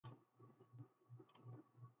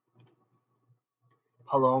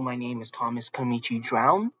Hello, my name is Thomas Kamichi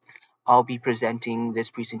Drown. I'll be presenting this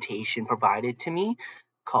presentation provided to me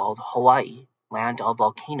called Hawai'i Land of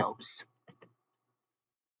Volcanoes.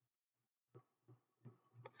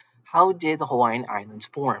 How did the Hawaiian Islands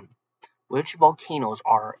form? Which volcanoes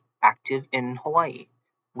are active in Hawaii?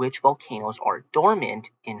 Which volcanoes are dormant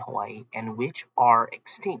in Hawaii and which are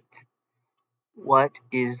extinct? What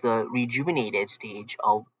is the rejuvenated stage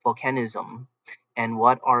of volcanism and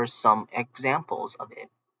what are some examples of it?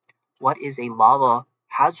 What is a lava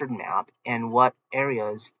hazard map and what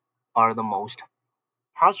areas are the most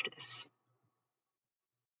hazardous?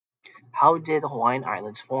 How did the Hawaiian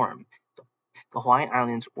Islands form? The Hawaiian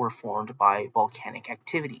Islands were formed by volcanic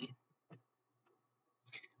activity.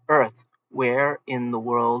 Earth, where in the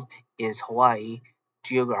world is Hawaii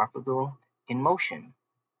geographical in motion?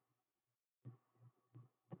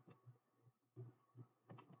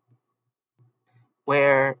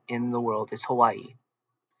 Where in the world is Hawaii?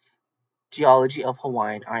 Geology of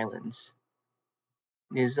Hawaiian Islands.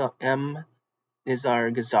 M.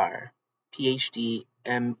 Nizar PhD,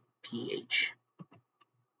 MPH.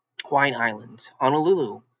 Hawaiian Islands,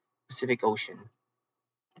 Honolulu, Pacific Ocean.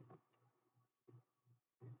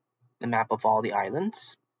 The map of all the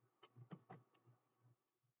islands.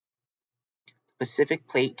 The Pacific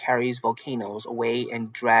Plate carries volcanoes away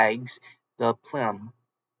and drags the plum.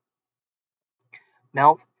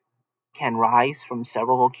 Melt can rise from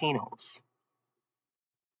several volcanoes.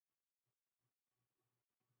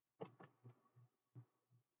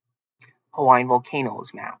 Hawaiian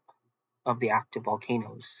volcanoes map of the active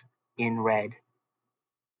volcanoes in red.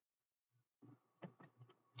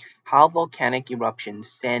 How volcanic eruptions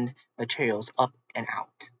send materials up and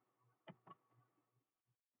out.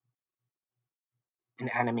 An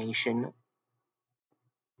animation.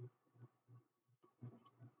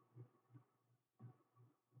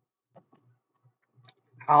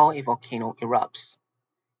 How a volcano erupts.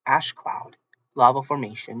 Ash cloud, lava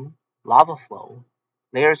formation, lava flow,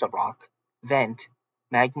 layers of rock, vent,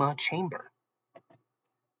 magma chamber.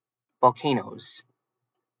 Volcanoes.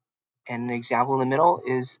 And an example in the middle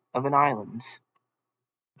is of an island.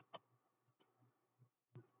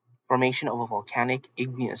 Formation of a volcanic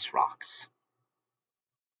igneous rocks.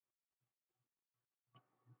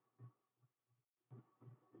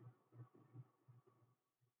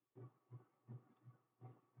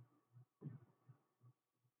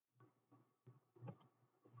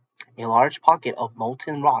 A large pocket of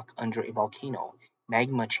molten rock under a volcano,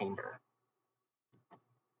 magma chamber.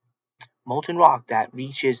 Molten rock that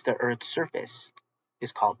reaches the Earth's surface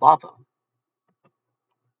is called lava.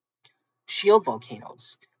 Shield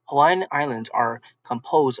volcanoes. Hawaiian Islands are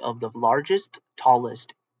composed of the largest,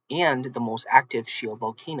 tallest, and the most active shield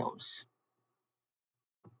volcanoes.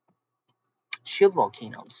 Shield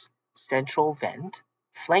volcanoes. Central vent,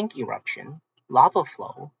 flank eruption, lava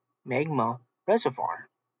flow, magma reservoir.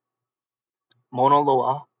 Mauna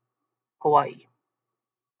Loa, Hawaii.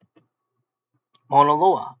 Mauna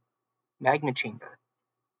Loa, magma chamber.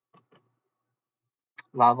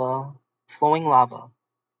 Lava, flowing lava.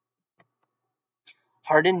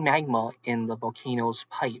 Hardened magma in the volcano's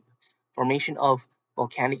pipe. Formation of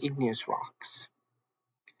volcanic igneous rocks.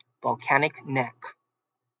 Volcanic neck.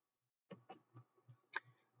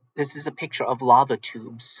 This is a picture of lava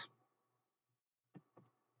tubes.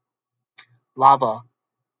 Lava,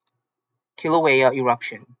 Kilauea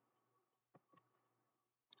eruption.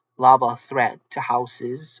 Lava threat to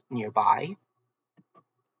houses nearby.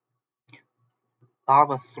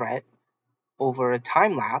 Lava threat over a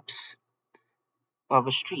time lapse of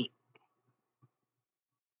a street.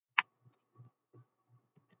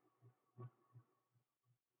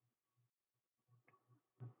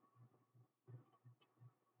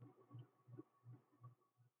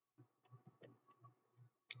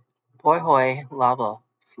 Poihoi lava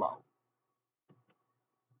flow.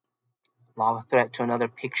 Lava threat to another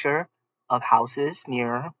picture of houses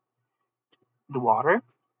near the water.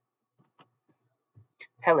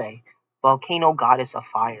 Pele, volcano goddess of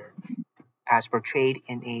fire, as portrayed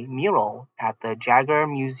in a mural at the Jagger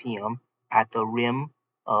Museum at the rim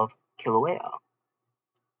of Kilauea.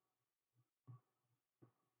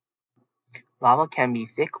 Lava can be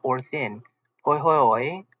thick or thin.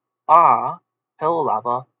 Poihoi, pillow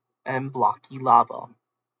lava, and blocky lava.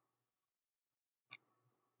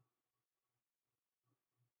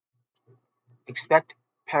 Expect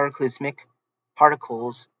paraclysmic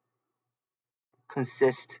particles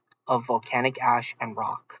consist of volcanic ash and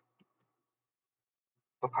rock.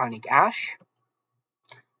 Volcanic ash.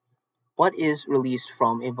 What is released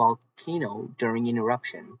from a volcano during an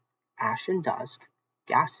eruption? Ash and dust,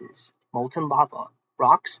 gases, molten lava,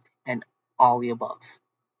 rocks, and all the above.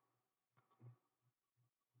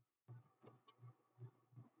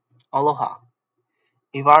 Aloha.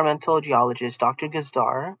 Environmental geologist Dr.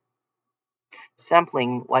 Gazdar,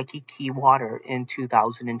 sampling Waikiki water in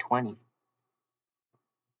 2020.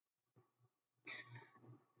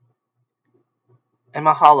 And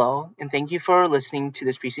mahalo, and thank you for listening to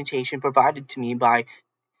this presentation provided to me by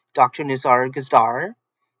Dr. Nizar Gazdar,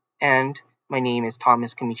 and my name is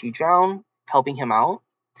Thomas Kamichi Drown, helping him out.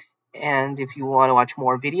 And if you want to watch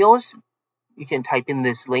more videos, you can type in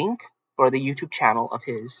this link for the YouTube channel of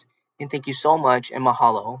his. And thank you so much, and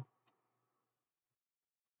mahalo.